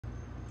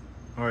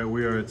All right,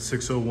 we are at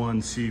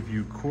 601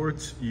 Seaview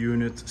Court,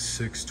 Unit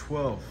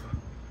 612.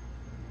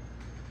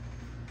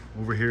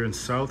 Over here in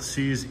South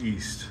Seas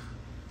East.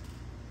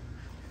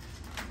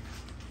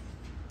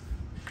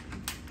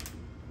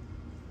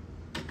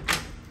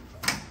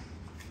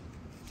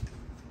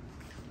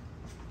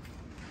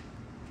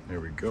 There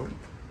we go.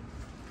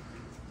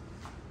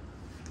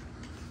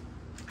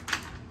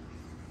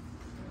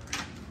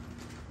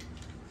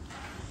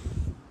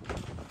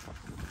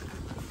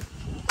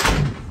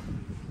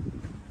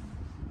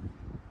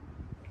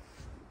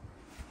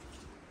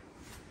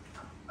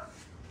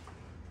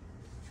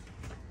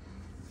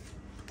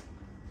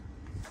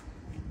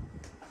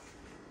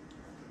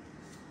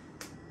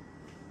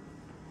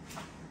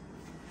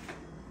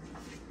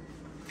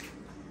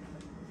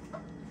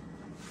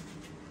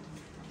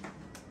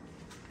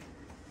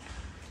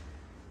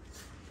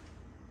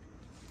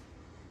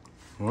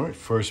 All right,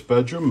 first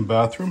bedroom and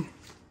bathroom.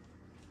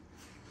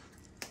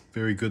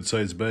 Very good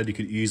sized bed. You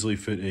could easily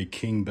fit a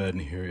king bed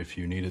in here if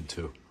you needed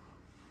to.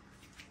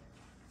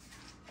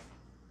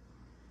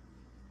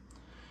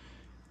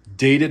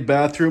 Dated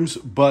bathrooms,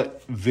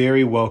 but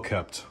very well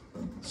kept.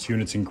 This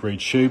unit's in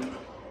great shape.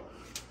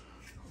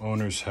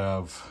 Owners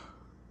have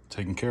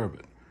taken care of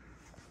it.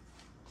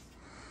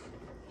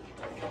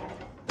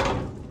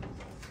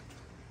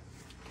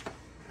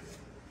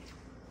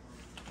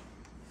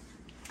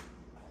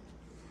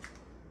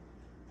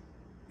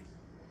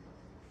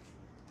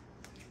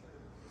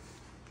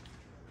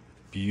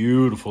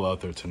 Beautiful out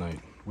there tonight.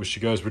 Wish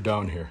you guys were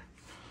down here.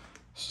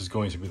 This is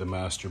going to be the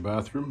master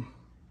bathroom.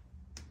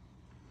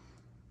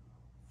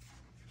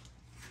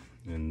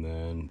 And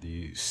then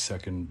the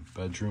second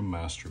bedroom,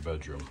 master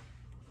bedroom.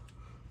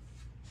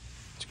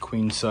 It's a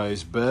queen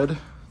size bed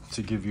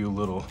to give you a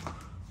little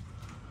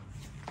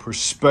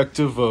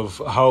perspective of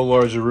how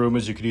large a room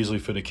is. You could easily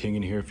fit a king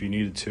in here if you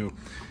needed to.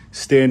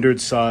 Standard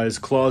size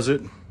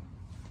closet.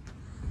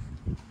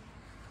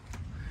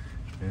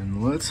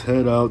 And let's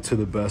head out to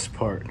the best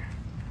part.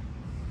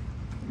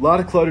 A lot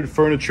of cluttered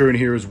furniture in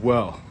here as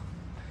well.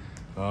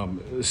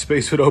 The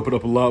space would open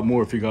up a lot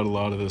more if you got a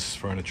lot of this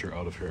furniture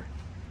out of here.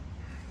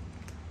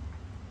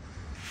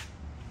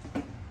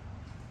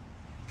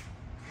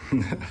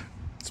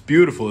 It's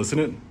beautiful, isn't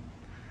it?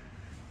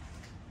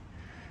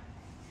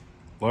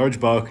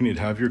 Large balcony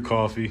to have your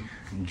coffee,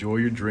 enjoy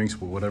your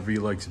drinks, whatever you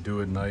like to do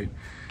at night,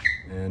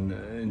 and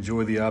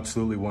enjoy the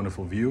absolutely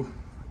wonderful view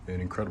and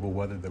incredible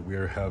weather that we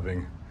are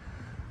having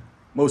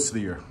most of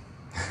the year.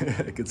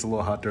 It gets a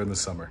little hot during the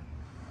summer.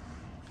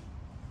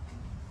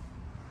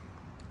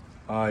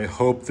 I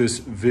hope this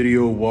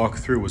video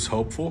walkthrough was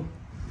helpful.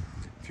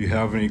 If you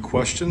have any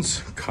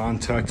questions,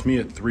 contact me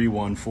at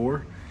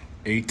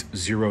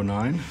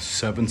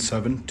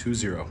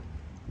 314-809-7720.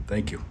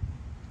 Thank you.